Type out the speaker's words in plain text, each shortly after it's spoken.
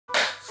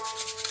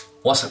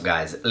What's up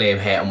guys, Liam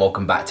here and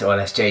welcome back to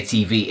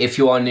Lsjtv. If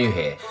you are new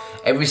here,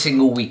 every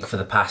single week for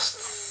the past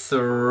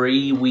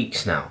 3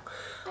 weeks now,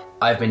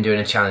 I've been doing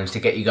a challenge to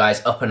get you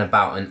guys up and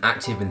about and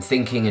active and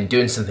thinking and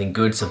doing something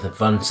good, something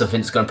fun, something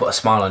that's going to put a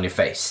smile on your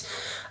face.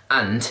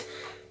 And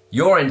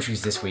your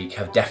entries this week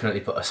have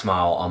definitely put a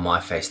smile on my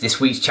face. This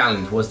week's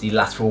challenge was the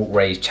lateral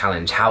raise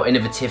challenge. How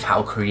innovative,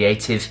 how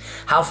creative,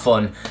 how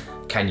fun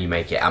can you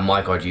make it? And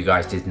my God, you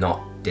guys did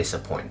not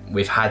disappoint.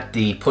 We've had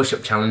the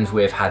push-up challenge,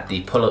 we've had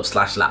the pull-up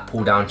 / lat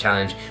pull-down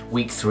challenge.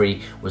 Week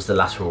 3 was the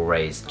lateral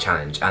raise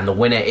challenge. And the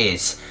winner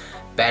is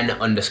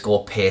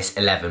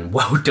Ben_Pierce11.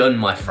 Well done,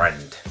 my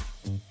friend.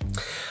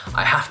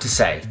 I have to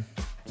say,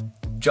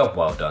 job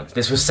well done.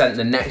 This was sent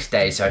the next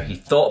day, so he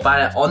thought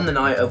about it on the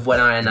night of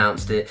when I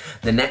announced it.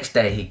 The next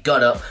day he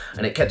got up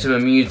and it kept him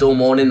amused all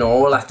morning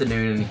or all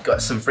afternoon, and he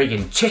got some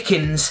friggin'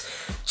 chickens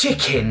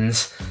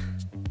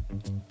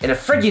in a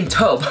friggin'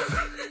 tub.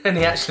 And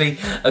he actually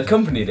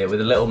accompanied it with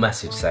a little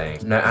message saying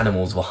no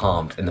animals were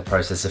harmed in the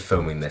process of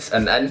filming this.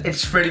 And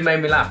it's really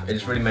made me laugh.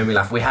 It's really made me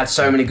laugh. We had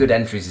so many good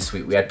entries this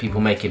week. We had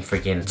people making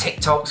freaking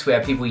TikToks. We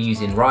had people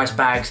using rice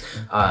bags,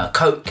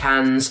 Coke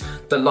cans,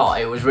 the lot.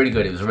 It was really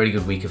good. It was a really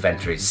good week of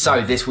entries. So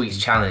this week's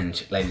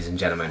challenge, ladies and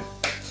gentlemen,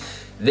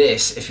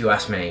 this, if you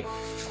ask me,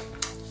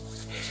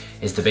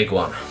 is the big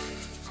one.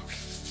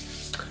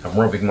 I'm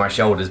rubbing my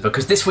shoulders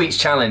because this week's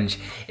challenge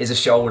is a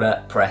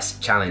shoulder press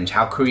challenge.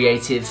 How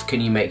creative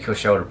can you make your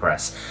shoulder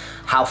press?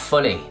 How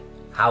funny,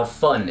 how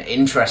fun,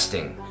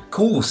 interesting,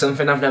 cool,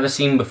 something I've never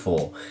seen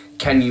before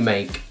can you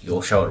make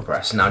your shoulder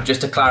press? Now, just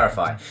to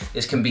clarify,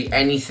 this can be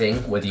anything,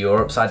 whether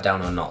you're upside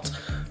down or not,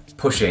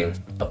 pushing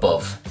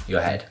above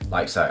your head,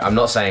 like so. I'm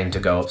not saying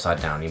to go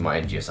upside down, you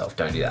might injure yourself,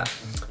 don't do that.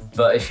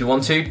 But if you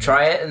want to,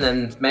 try it and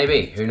then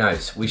maybe, who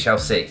knows, we shall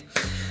see.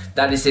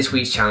 That is this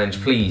week's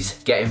challenge.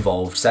 Please get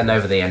involved, send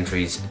over the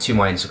entries to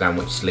my Instagram,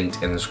 which is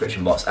linked in the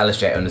description box,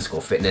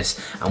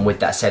 Lsj_fitness. And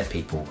with that said,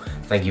 people,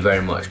 thank you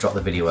very much. Drop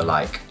the video a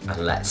like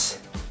and let's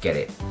get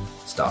it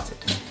started.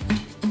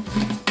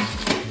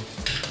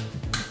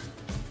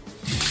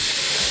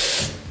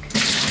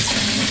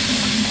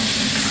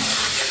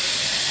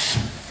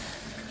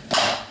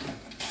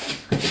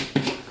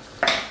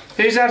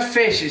 Who's had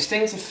fish? It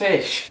stinks of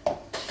fish.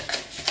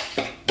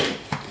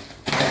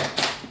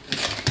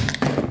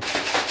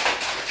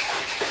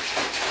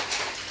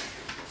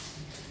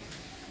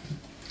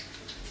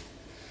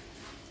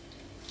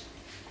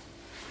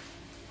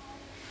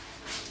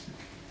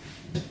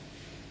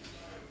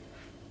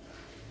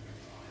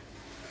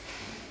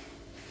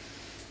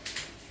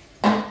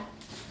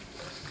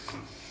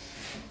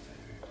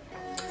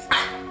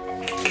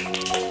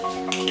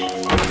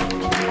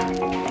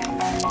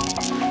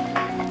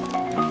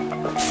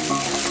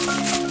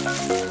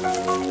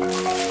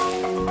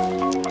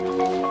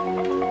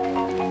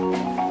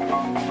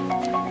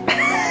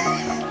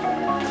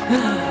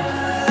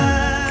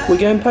 We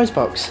going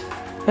postbox?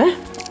 Huh?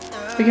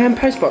 We going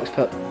postbox,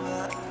 pup?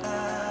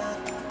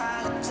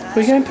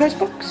 We going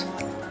postbox?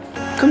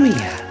 Come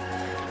here.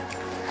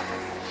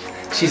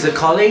 She's a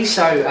collie,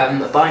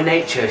 so by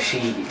nature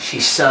she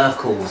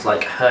circles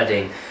like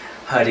herding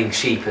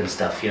sheep and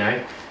stuff, you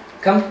know.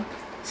 Come,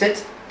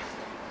 sit.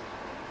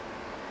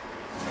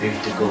 Who's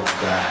the good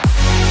guy?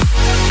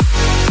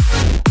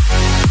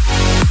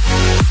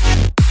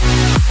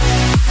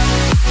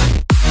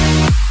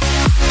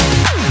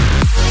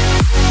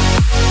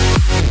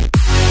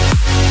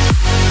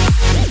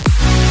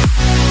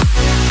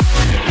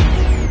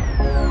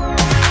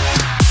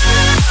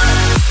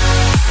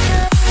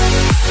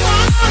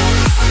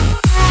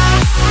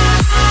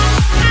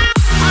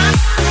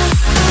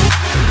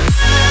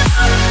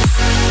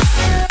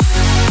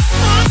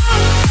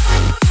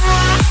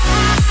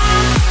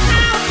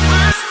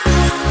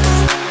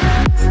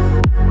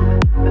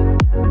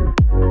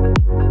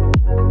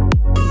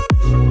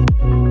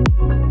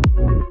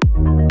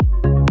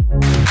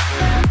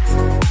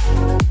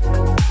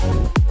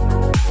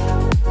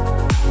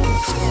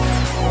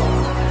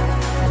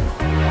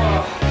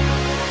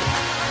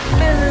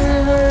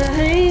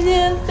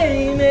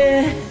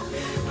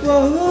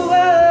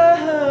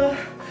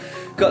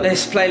 Got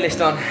this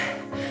playlist on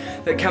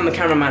that the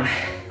cameraman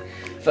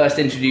first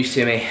introduced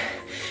to me.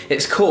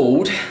 It's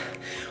called,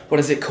 what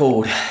is it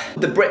called?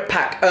 The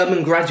Britpop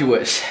Urban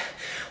Graduates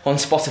on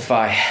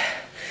Spotify.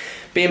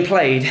 Being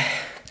played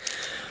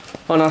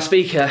on our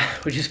speaker,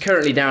 which is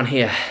currently down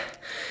here.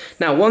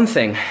 Now, one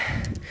thing,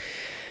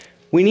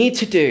 we need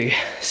to do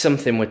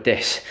something with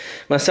this.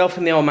 Myself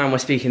and the old man were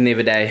speaking the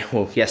other day,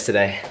 well,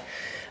 yesterday,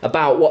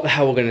 about what the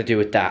hell we're gonna do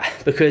with that.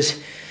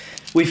 Because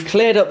we've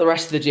cleared up the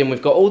rest of the gym.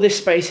 We've got all this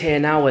space here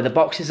now where the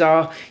boxes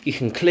are. You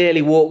can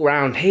clearly walk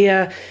around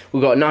here.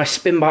 We've got a nice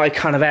spin bike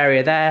kind of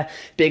area there.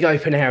 Big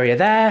open area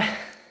there.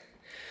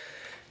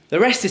 The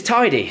rest is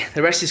tidy.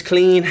 The rest is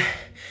clean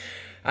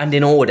and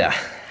in order.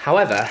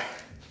 However,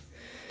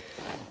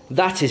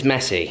 that is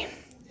messy.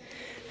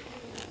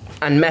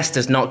 And mess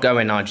does not go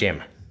in our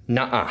gym.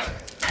 Nuh-uh.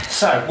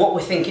 So what we're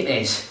thinking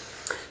is,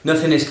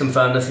 nothing is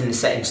confirmed, nothing is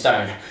set in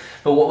stone.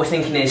 But what we're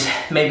thinking is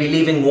maybe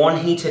leaving one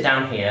heater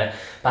down here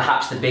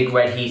perhaps the big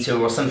red heater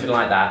or something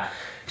like that,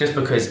 just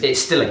because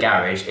it's still a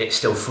garage, it's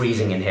still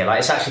freezing in here. Like,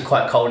 it's actually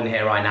quite cold in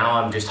here right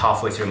now. I'm just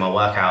halfway through my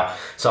workout,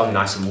 so I'm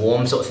nice and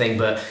warm sort of thing,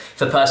 but if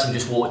the person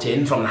just walked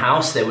in from the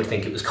house, they would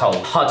think it was cold.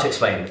 Hard to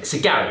explain. It's a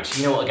garage,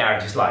 you know what a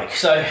garage is like.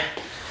 So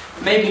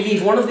maybe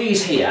leave one of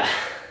these here,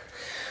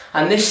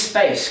 and this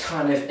space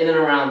kind of in and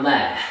around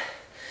there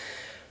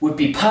would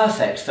be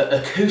perfect for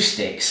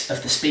acoustics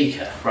of the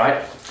speaker,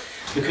 right?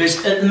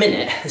 Because at the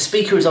minute, the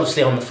speaker is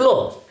obviously on the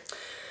floor.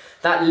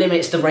 That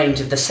limits the range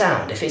of the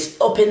sound. If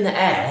it's up in the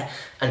air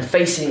and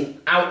facing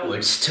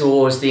outwards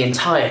towards the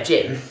entire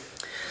gym,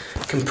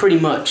 it can pretty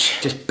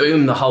much just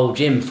boom the whole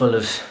gym full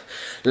of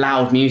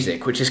loud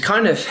music, which is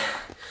kind of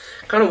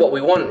what we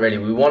want, really.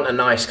 We want a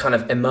nice kind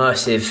of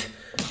immersive,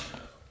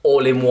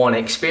 all-in-one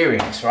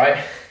experience,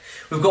 right?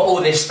 We've got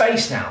all this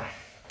space now.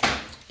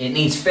 It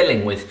needs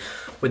filling with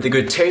the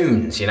good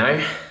tunes, you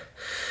know?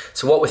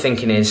 So what we're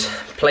thinking is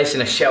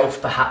placing a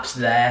shelf perhaps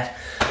there,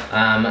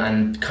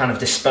 and kind of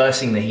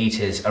dispersing the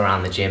heaters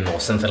around the gym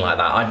or something like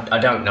that. I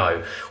don't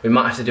know. We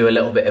might have to do a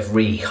little bit of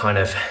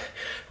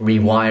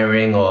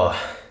rewiring or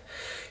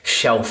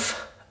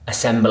shelf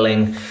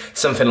assembling,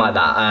 something like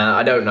that.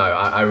 I don't know.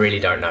 I really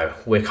don't know.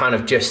 We're kind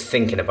of just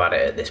thinking about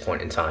it at this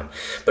point in time.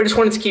 But I just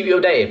wanted to keep you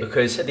updated,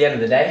 because at the end of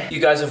the day,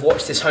 you guys have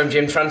watched this home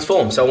gym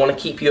transform, so I want to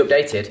keep you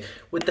updated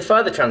with the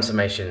further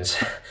transformations.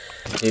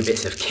 New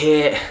bits of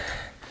kit,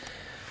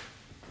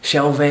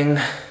 shelving,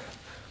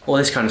 all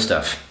this kind of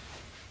stuff.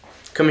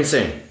 Coming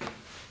soon.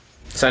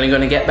 It's only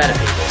going to get better,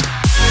 people.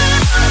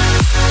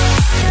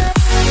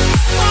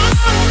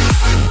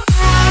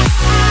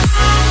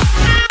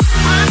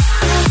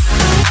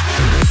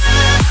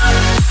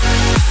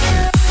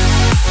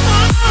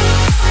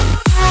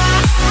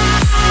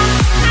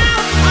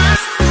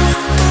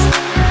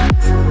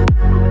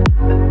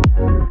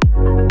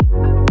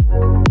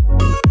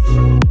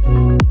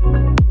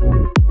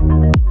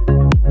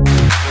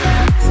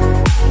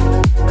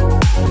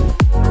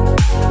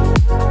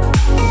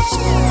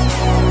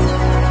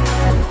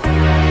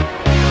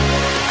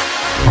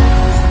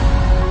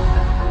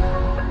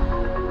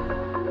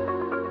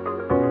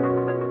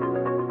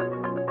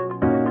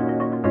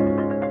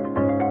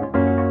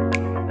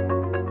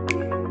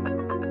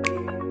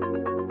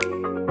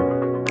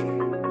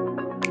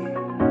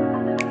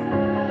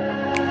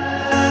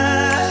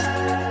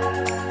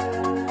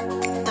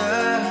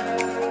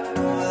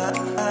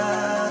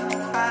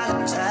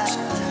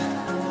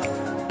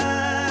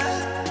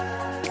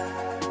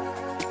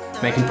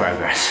 Making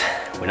progress.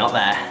 We're not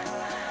there.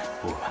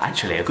 Ooh,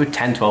 actually, a good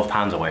 10, 12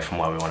 pounds away from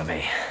where we want to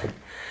be.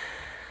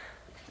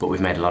 But we've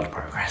made a lot of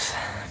progress.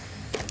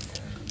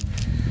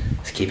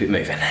 Let's keep it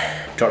moving.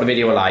 Drop the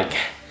video a like,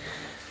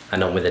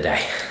 and on with the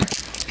day.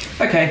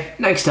 Okay,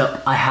 next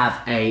up, I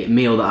have a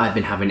meal that I've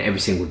been having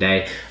every single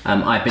day.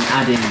 I've been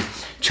adding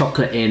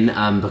chocolate in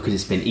because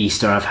it's been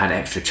Easter. I've had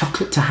extra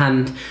chocolate to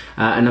hand,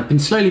 and I've been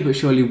slowly but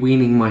surely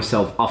weaning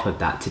myself off of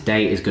that.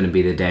 Today is going to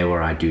be the day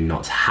where I do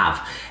not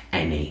have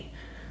any,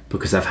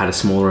 because I've had a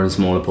smaller and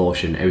smaller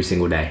portion every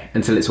single day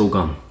until it's all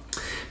gone.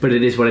 But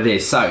it is what it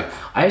is. So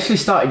I actually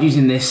started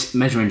using this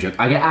measuring jug.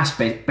 I get asked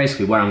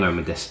basically where I'm going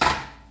with this.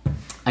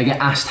 I get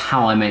asked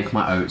how I make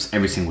my oats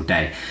every single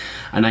day.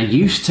 And I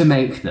used to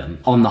make them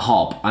on the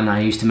hob, and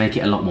I used to make it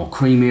a lot more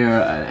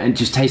creamier and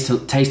just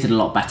tasted a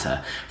lot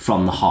better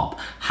from the hob.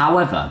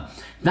 However,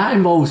 that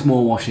involves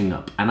more washing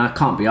up, and I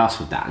can't be arsed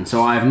with that. And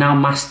so I have now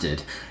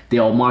mastered the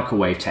old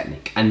microwave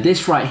technique. And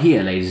this right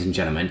here, ladies and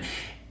gentlemen,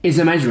 is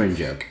a measuring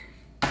jug.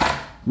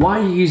 Why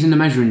are you using the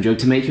measuring jug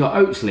to make your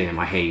oats, Liam,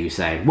 I hear you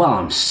say? Well,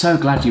 I'm so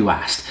glad you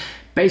asked.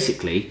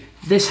 Basically,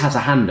 this has a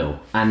handle,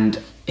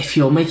 and if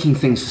you're making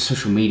things for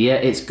social media,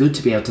 it's good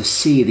to be able to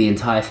see the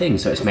entire thing.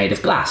 So it's made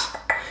of glass.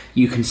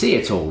 You can see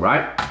it all,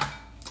 right?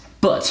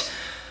 But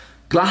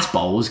glass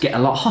bowls get a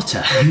lot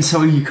hotter, and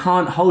so you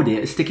can't hold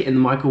it. Stick it in the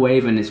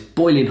microwave and it's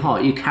boiling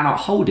hot. You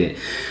cannot hold it.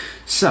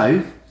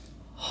 So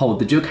hold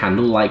the jug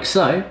handle like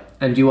so,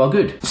 and you are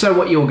good. So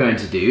what you're going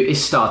to do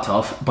is start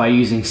off by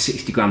using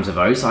 60 grams of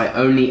oats. I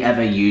only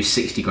ever use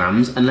 60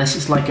 grams, unless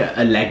it's like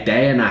a leg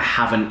day and I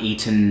haven't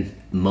eaten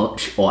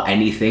much or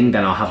anything,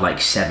 then I'll have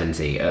like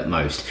 70 at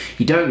most.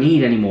 You don't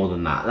need any more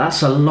than that.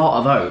 That's a lot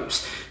of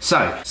oats.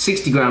 So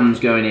 60 grams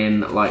going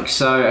in like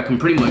so. I can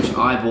pretty much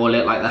eyeball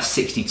it, like that's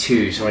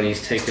 62, so I need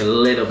to take a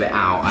little bit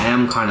out. I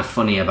am kind of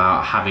funny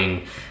about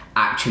having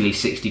actually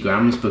 60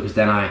 grams because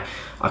then I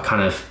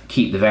kind of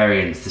keep the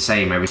variance the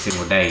same every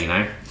single day, you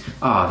know?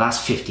 Oh,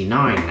 that's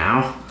 59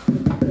 now.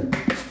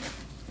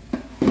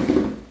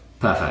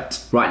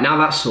 Perfect. Right, now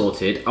that's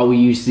sorted, I will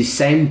use the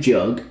same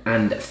jug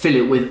and fill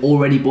it with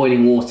already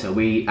boiling water.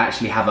 We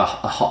actually have a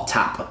hot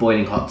tap, a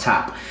boiling hot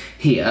tap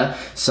here,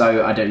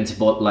 so I don't need to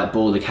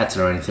boil the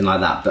kettle or anything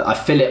like that, but I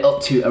fill it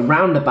up to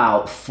around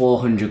about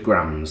 400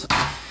 grams.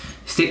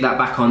 Stick that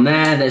back on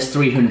there, there's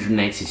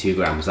 382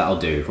 grams, that'll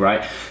do,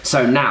 right?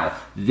 So now,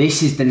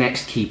 this is the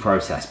next key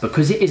process.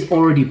 Because it is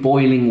already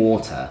boiling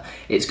water,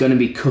 it's gonna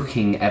be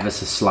cooking ever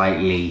so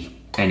slightly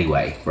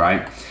anyway,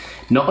 right?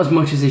 Not as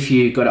much as if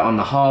you got it on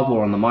the hob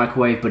or on the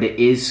microwave, but it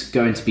is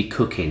going to be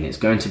cooking. It's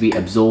going to be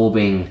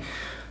absorbing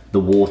the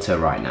water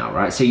right now,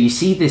 right? So you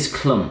see this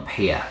clump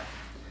here.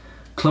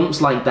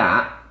 Clumps like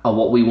that are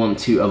what we want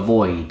to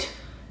avoid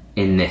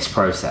in this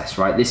process,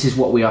 right? This is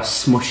what we are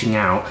smushing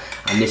out,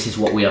 and this is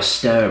what we are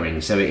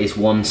stirring. So it is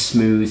one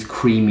smooth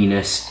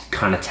creaminess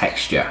kind of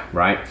texture,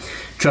 right?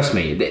 Trust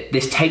me,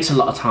 this takes a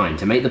lot of time.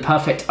 To make the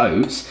perfect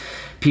oats,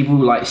 people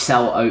like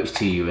sell oats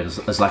to you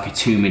as like a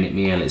 2-minute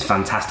meal. It's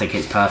fantastic,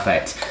 it's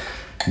perfect.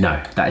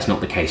 No, that is not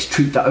the case.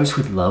 Treat the oats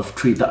with love,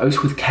 treat the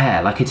oats with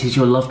care, like it is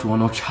your loved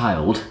one or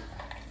child,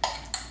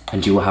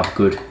 and you will have a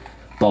good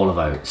bowl of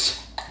oats,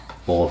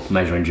 or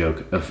measuring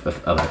jug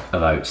of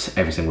oats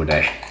every single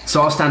day.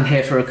 So I'll stand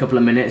here for a couple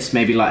of minutes,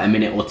 maybe like a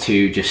minute or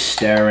two, just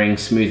stirring,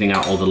 smoothing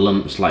out all the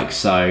lumps like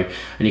so,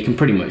 and you can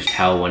pretty much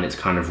tell when it's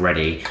kind of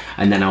ready.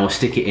 And then I will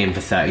stick it in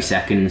for 30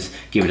 seconds,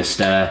 give it a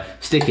stir,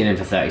 stick it in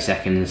for 30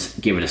 seconds,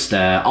 give it a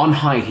stir, on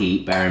high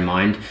heat, bear in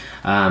mind,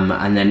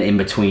 and then in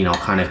between I'll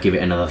kind of give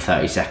it another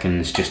 30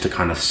 seconds just to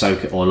kind of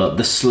soak it all up.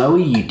 The slower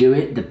you do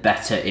it, the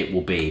better it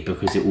will be,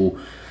 because it will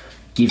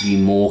give you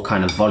more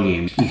kind of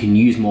volume. You can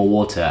use more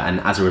water, and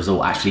as a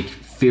result actually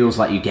feels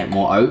like you get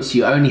more oats.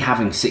 You're only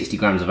having 60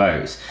 grams of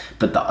oats,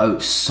 but the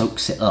oats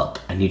soaks it up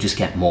and you just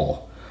get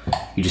more.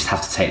 You just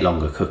have to take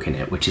longer cooking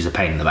it, which is a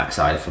pain in the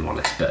backside if I'm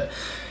honest, but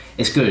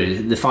it's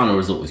good. The final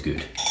result was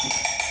good.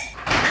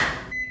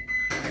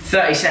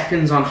 30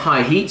 seconds on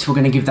high heat, we're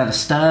gonna give that a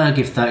stir,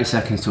 give 30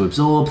 seconds to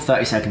absorb,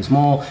 30 seconds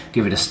more,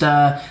 give it a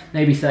stir,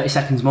 maybe 30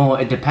 seconds more.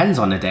 It depends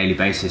on a daily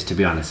basis, to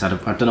be honest. I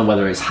don't know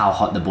whether it's how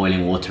hot the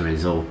boiling water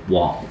is or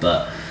what,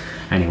 but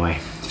anyway,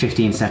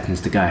 15 seconds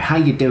to go. How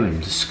you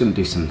doing? Just gonna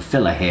do some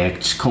filler here.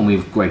 Just call me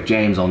Greg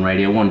James on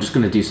Radio 1. Just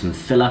gonna do some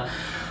filler.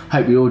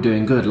 Hope you're all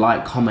doing good.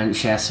 Like, comment,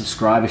 share,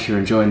 subscribe if you're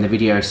enjoying the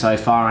video so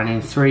far. And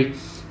in 3,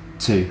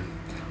 2,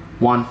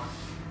 1.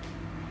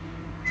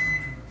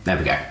 There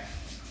we go.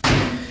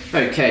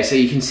 Okay, so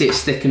you can see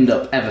it's thickened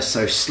up ever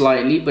so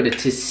slightly, but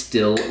it is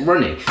still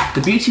running.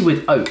 The beauty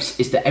with oats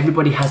is that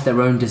everybody has their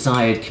own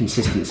desired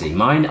consistency.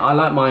 I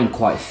like mine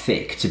quite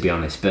thick, to be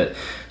honest, but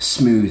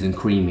smooth and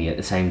creamy at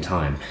the same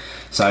time.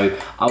 So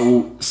I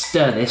will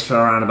stir this for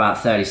around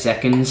about 30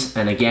 seconds,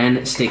 and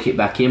again, stick it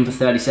back in for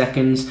 30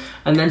 seconds,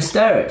 and then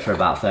stir it for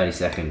about 30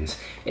 seconds.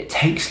 It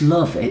takes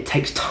love, it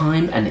takes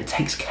time, and it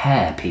takes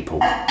care,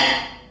 people.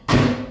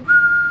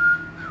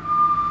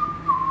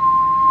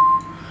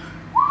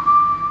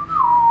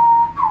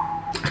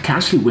 I can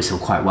actually whistle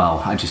quite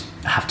well. I just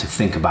have to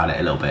think about it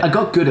a little bit. I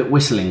got good at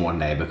whistling one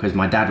day because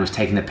my dad was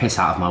taking the piss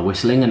out of my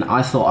whistling, and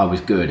I thought I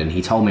was good, and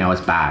he told me I was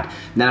bad.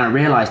 And then I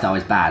realized I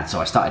was bad, so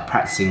I started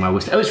practicing my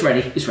whistling. Oh, it's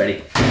ready, it's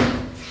ready.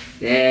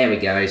 There we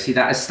go. See,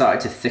 that has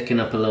started to thicken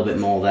up a little bit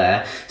more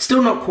there.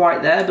 Still not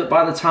quite there, but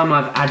by the time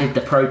I've added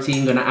the protein,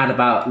 I'm gonna add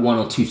about 1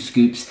 or 2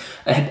 scoops,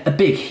 a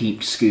big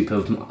heaped scoop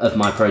of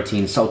my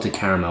protein, salted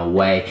caramel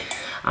whey,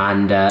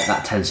 and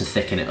that tends to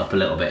thicken it up a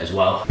little bit as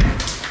well.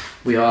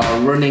 We are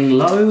running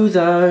low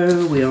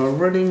though, we are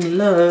running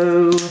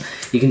low.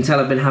 You can tell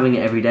I've been having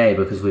it every day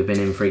because we've been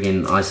in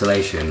friggin'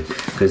 isolation,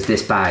 because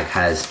this bag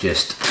has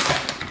just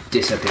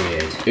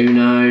disappeared.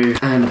 Uno,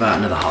 and about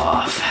another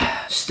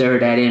half. Stir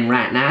that in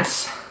right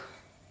nice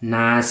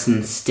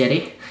and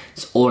steady.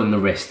 It's all in the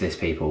wrist, this,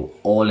 people,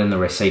 all in the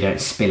wrist, so you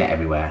don't spill it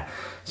everywhere.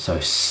 So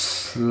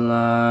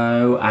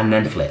slow, and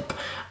then flip.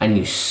 And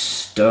you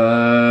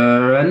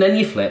stir, and then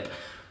you flip.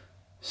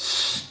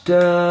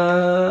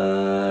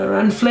 Stir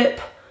and flip,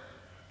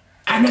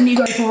 and then you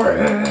go for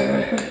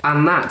it.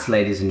 And that,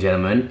 ladies and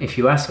gentlemen, if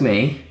you ask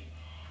me,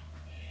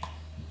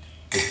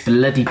 is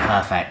bloody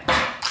perfect.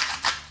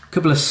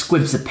 Couple of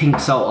squibs of pink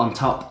salt on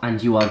top,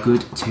 and you are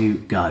good to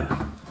go.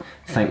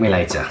 Thank me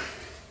later.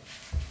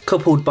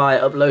 Coupled by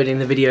uploading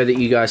the video that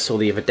you guys saw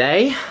the other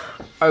day,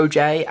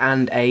 OJ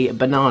and a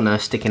banana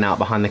sticking out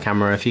behind the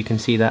camera, if you can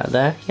see that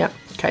there. Yeah,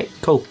 okay,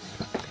 cool.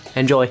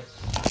 Enjoy.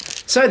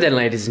 So then,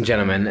 ladies and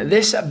gentlemen,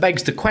 this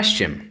begs the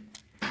question,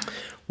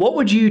 what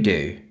would you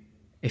do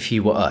if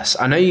you were us?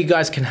 I know you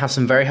guys can have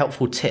some very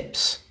helpful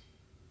tips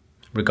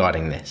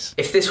regarding this.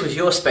 If this was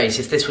your space,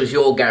 if this was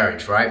your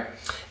garage, right?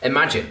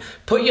 Imagine,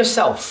 put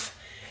yourself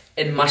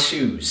in my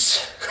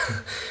shoes.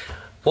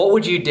 What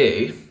would you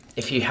do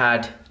if you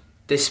had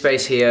this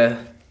space here,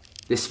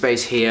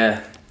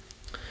 and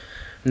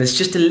there's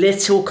just a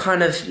little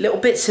little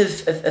bits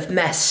of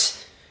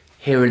mess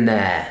here and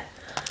there,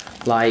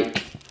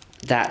 like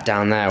that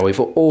down there. We've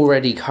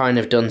already kind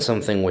of done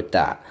something with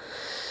that.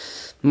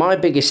 My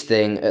biggest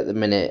thing at the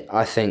minute,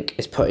 I think,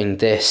 is putting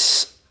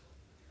this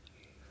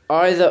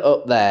either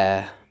up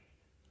there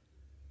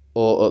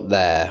or up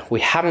there. We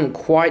haven't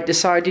quite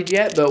decided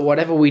yet, but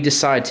whatever we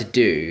decide to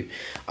do,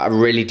 I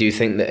really do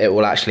think that it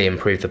will actually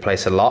improve the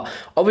place a lot.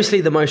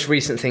 Obviously, the most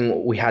recent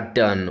thing we had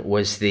done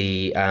was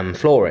the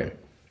flooring,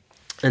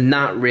 and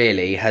that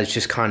really has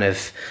just kind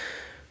of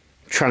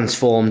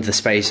transformed the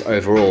space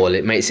overall.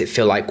 It makes it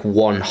feel like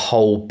one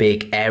whole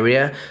big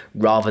area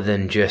rather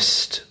than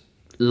just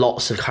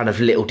lots of kind of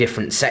little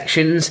different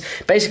sections.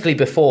 Basically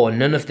before,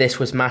 none of this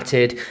was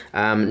matted,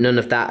 none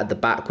of that at the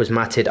back was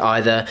matted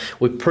either.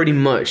 We pretty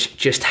much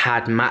just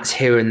had mats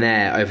here and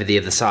there over the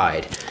other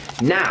side.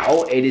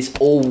 Now it is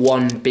all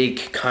one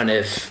big kind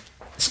of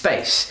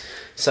space.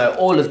 So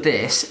all of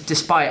this,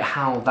 despite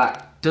how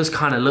that does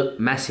kind of look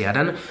messy, I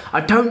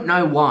don't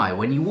know why.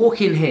 When you walk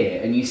in here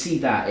and you see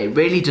that, it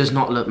really does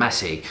not look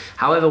messy.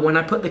 However, when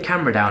I put the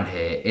camera down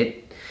here,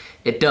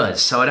 it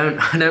does. So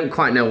I don't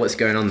quite know what's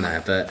going on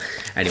there. But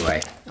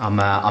anyway, I'm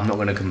not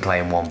going to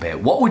complain one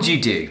bit. What would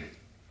you do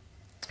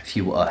if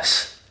you were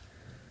us?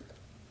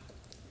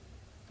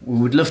 We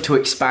would love to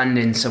expand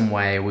in some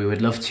way. We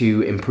would love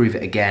to improve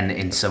it again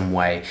in some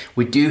way.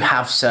 We do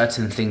have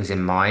certain things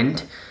in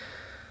mind,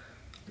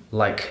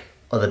 like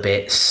other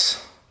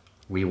bits,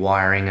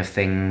 rewiring of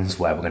things,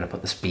 where we're going to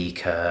put the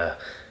speaker,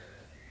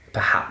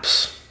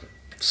 perhaps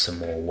some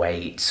more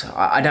weight.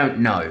 I don't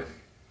know.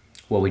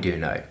 Well, we do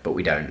know, but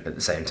we don't at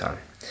the same time.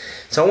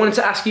 So I wanted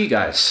to ask you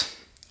guys,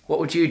 what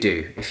would you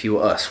do if you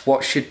were us?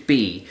 What should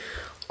be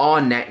our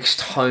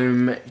next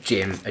home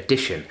gym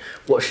addition?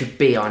 What should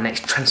be our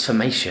next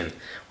transformation?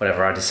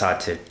 Whatever I decide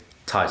to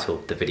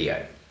title the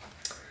video.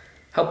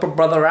 Help a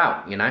brother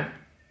out, you know?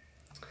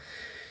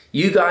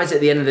 You guys, at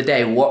the end of the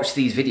day, watch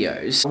these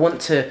videos. I want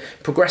to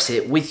progress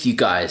it with you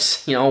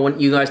guys. You know, I want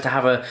you guys to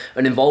have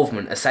an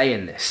involvement, a say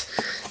in this.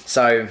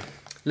 So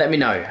let me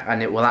know,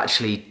 and it will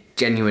actually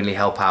genuinely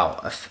help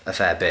out a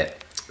fair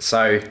bit.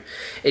 So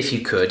if you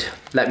could,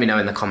 let me know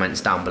in the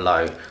comments down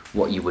below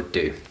what you would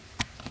do.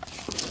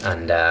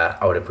 And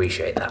I would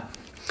appreciate that.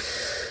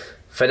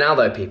 For now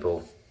though,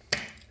 people,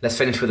 let's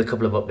finish with a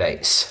couple of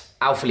updates.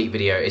 Alpha Elite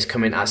video is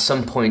coming at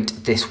some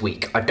point this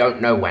week. I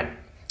don't know when.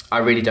 I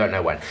really don't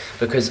know when,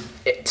 because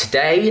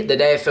today, the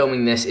day of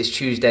filming this, is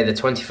Tuesday the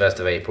 21st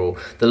of April.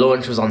 The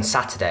launch was on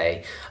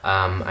Saturday,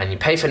 and you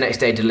pay for next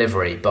day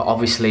delivery, but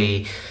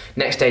obviously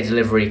next day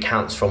delivery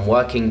counts from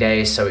working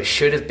days, so it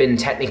should have been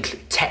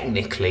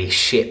technically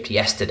shipped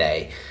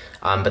yesterday,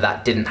 but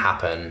that didn't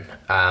happen,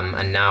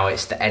 and now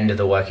it's the end of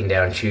the working day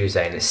on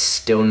Tuesday and it's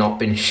still not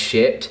been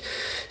shipped.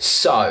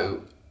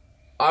 So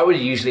I would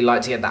usually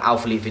like to get the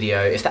Alpha Elite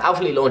video. If the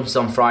Alpha Elite launches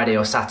on Friday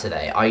or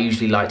Saturday, I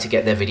usually like to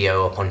get their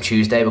video up on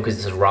Tuesday because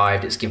it's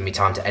arrived, it's given me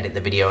time to edit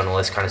the video and all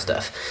this kind of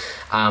stuff.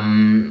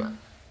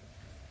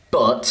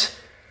 But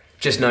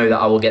just know that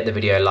I will get the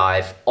video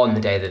live on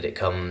the day that it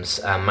comes.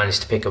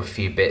 Managed to pick up a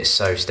few bits,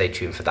 so stay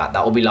tuned for that.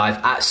 That will be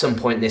live at some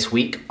point this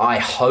week, I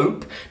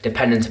hope,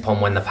 dependent upon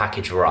when the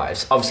package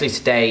arrives. Obviously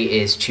today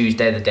is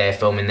Tuesday, the day of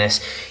filming this.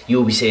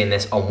 You'll be seeing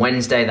this on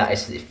Wednesday. That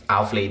is if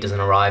Alpha Elite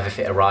doesn't arrive. If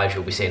it arrives,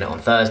 you'll be seeing it on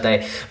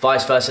Thursday.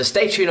 Vice versa.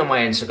 Stay tuned on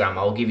my Instagram.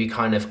 I will give you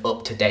kind of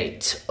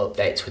up-to-date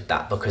updates with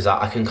that, because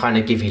I can kind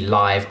of give you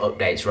live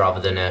updates rather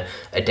than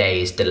a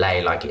day's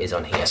delay like it is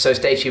on here. So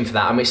stay tuned for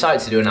that. I'm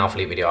excited to do an Alpha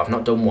Elite video. I've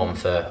not done one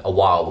for a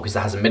while because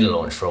there hasn't been a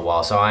launch for a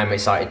while, so I am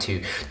excited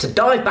to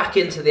dive back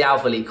into the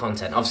Alpha Elite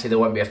content. Obviously there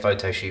won't be a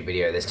photo shoot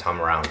video this time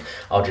around.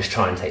 I'll just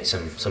try and take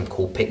some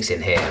cool pics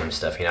in here and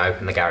stuff, you know,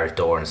 open the garage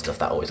door and stuff.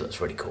 That always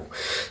looks really cool.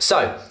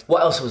 So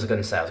what else was I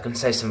going to say? I was going to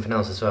say something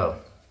else as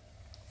well.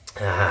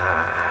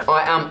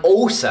 I am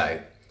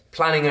also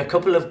planning a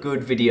couple of good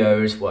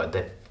videos. Well,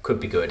 they could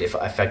be good if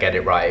I get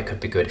it right. It could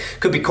be good.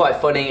 Could be quite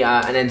funny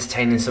and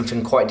entertaining,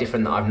 something quite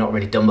different that I've not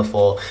really done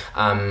before.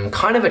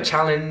 Kind of a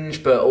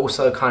challenge, but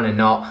also kind of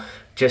not.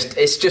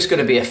 It's just going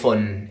to be a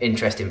fun,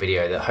 interesting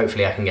video that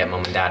hopefully I can get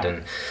mum and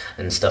dad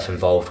and stuff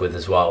involved with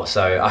as well.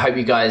 So I hope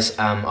you guys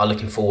are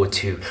looking forward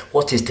to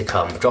what is to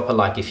come. Drop a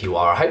like if you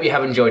are. I hope you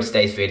have enjoyed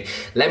today's vid.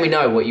 Let me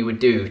know what you would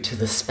do to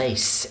the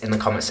space in the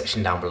comment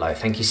section down below.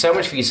 Thank you so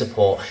much for your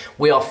support.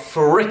 We are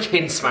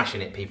freaking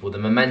smashing it, people. The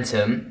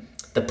momentum,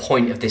 the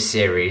point of this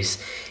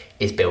series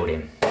is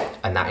building,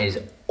 and that is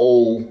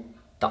all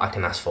that I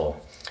can ask for.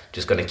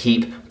 Just going to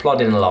keep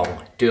plodding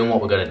along, doing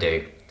what we're going to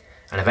do,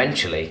 and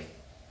eventually,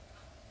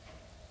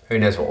 who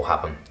knows what will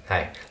happen.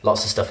 Hey,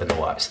 lots of stuff in the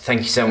works.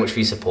 Thank you so much for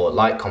your support.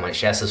 Like, comment,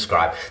 share,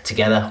 subscribe.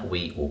 Together,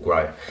 we will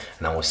grow.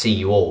 And I will see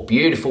you all,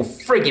 beautiful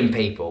friggin'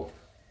 people,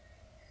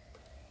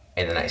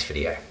 in the next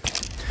video.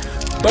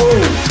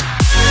 Boom!